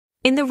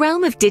In the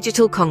realm of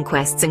digital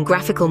conquests and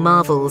graphical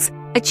marvels,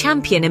 a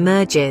champion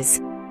emerges: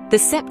 the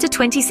Sceptre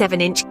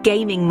 27-inch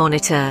gaming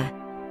monitor.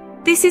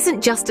 This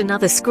isn't just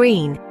another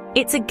screen,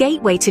 it's a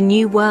gateway to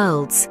new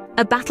worlds,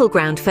 a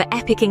battleground for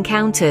epic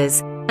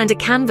encounters, and a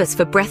canvas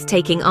for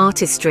breathtaking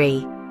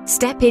artistry.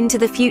 Step into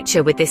the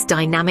future with this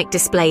dynamic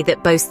display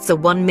that boasts a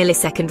 1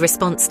 millisecond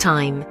response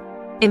time.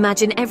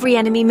 Imagine every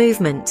enemy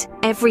movement,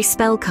 every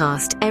spell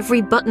cast,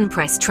 every button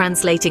press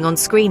translating on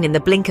screen in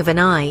the blink of an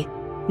eye.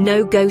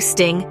 No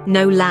ghosting,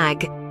 no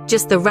lag,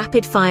 just the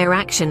rapid-fire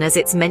action as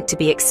it's meant to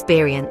be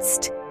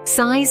experienced.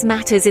 Size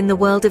matters in the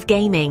world of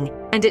gaming,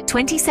 and at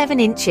 27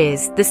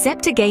 inches, the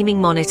Sceptre gaming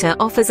monitor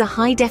offers a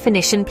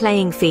high-definition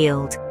playing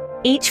field.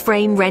 Each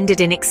frame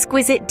rendered in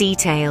exquisite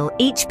detail,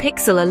 each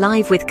pixel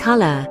alive with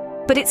color.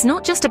 But it's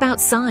not just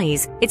about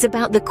size, it's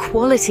about the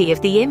quality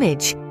of the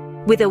image.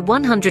 With a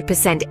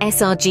 100%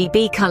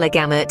 sRGB color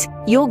gamut,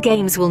 your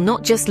games will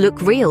not just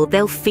look real,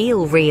 they'll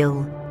feel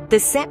real. The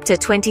Sceptre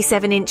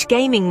 27-inch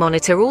gaming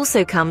monitor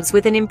also comes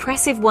with an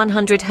impressive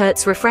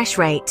 100Hz refresh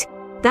rate.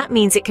 That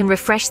means it can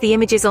refresh the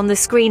images on the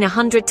screen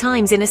 100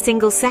 times in a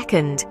single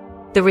second.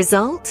 The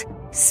result?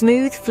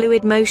 Smooth,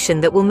 fluid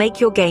motion that will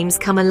make your games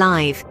come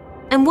alive.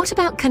 And what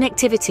about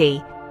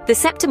connectivity? The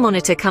Sceptre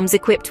monitor comes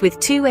equipped with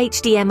 2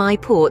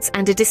 HDMI ports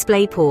and a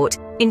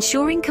DisplayPort,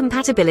 ensuring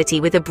compatibility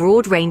with a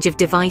broad range of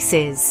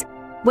devices.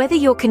 Whether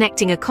you're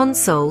connecting a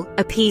console,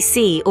 a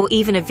PC, or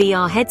even a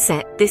VR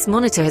headset, this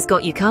monitor has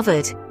got you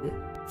covered.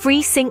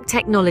 FreeSync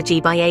technology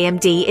by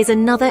AMD is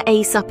another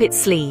ace up its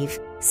sleeve.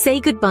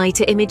 Say goodbye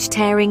to image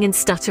tearing and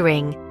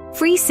stuttering.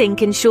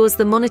 FreeSync ensures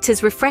the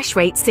monitor's refresh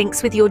rate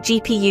syncs with your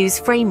GPU's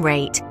frame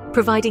rate,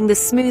 providing the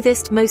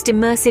smoothest, most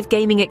immersive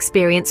gaming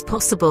experience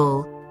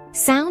possible.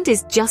 Sound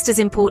is just as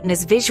important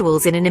as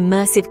visuals in an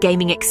immersive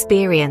gaming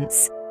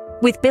experience.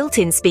 With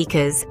built-in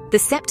speakers, the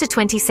Sceptre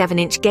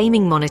 27-inch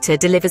gaming monitor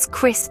delivers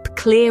crisp,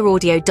 clear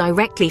audio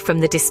directly from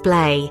the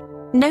display.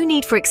 No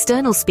need for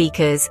external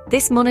speakers,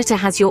 this monitor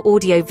has your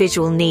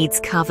audio-visual needs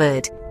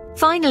covered.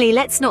 Finally,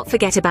 let's not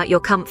forget about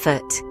your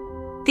comfort.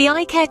 The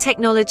eye care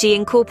technology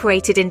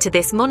incorporated into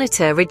this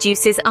monitor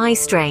reduces eye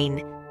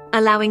strain,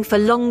 allowing for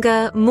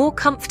longer, more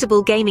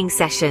comfortable gaming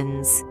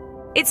sessions.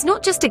 It's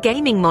not just a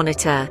gaming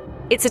monitor,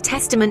 it's a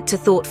testament to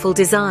thoughtful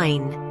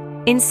design.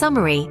 In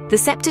summary, the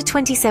Sceptre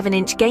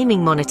 27-inch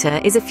gaming monitor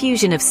is a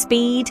fusion of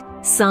speed,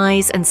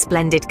 size, and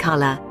splendid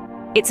color.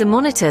 It's a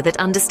monitor that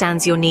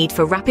understands your need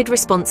for rapid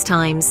response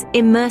times,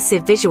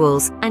 immersive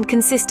visuals, and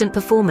consistent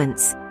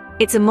performance.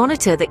 It's a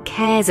monitor that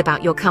cares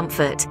about your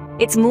comfort.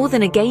 It's more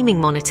than a gaming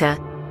monitor.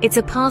 It's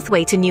a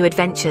pathway to new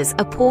adventures,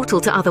 a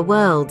portal to other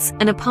worlds,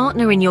 and a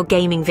partner in your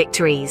gaming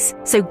victories.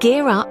 So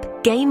gear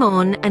up, game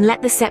on, and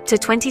let the Sceptre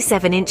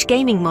 27-inch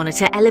gaming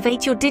monitor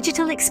elevate your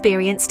digital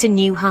experience to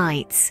new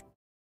heights.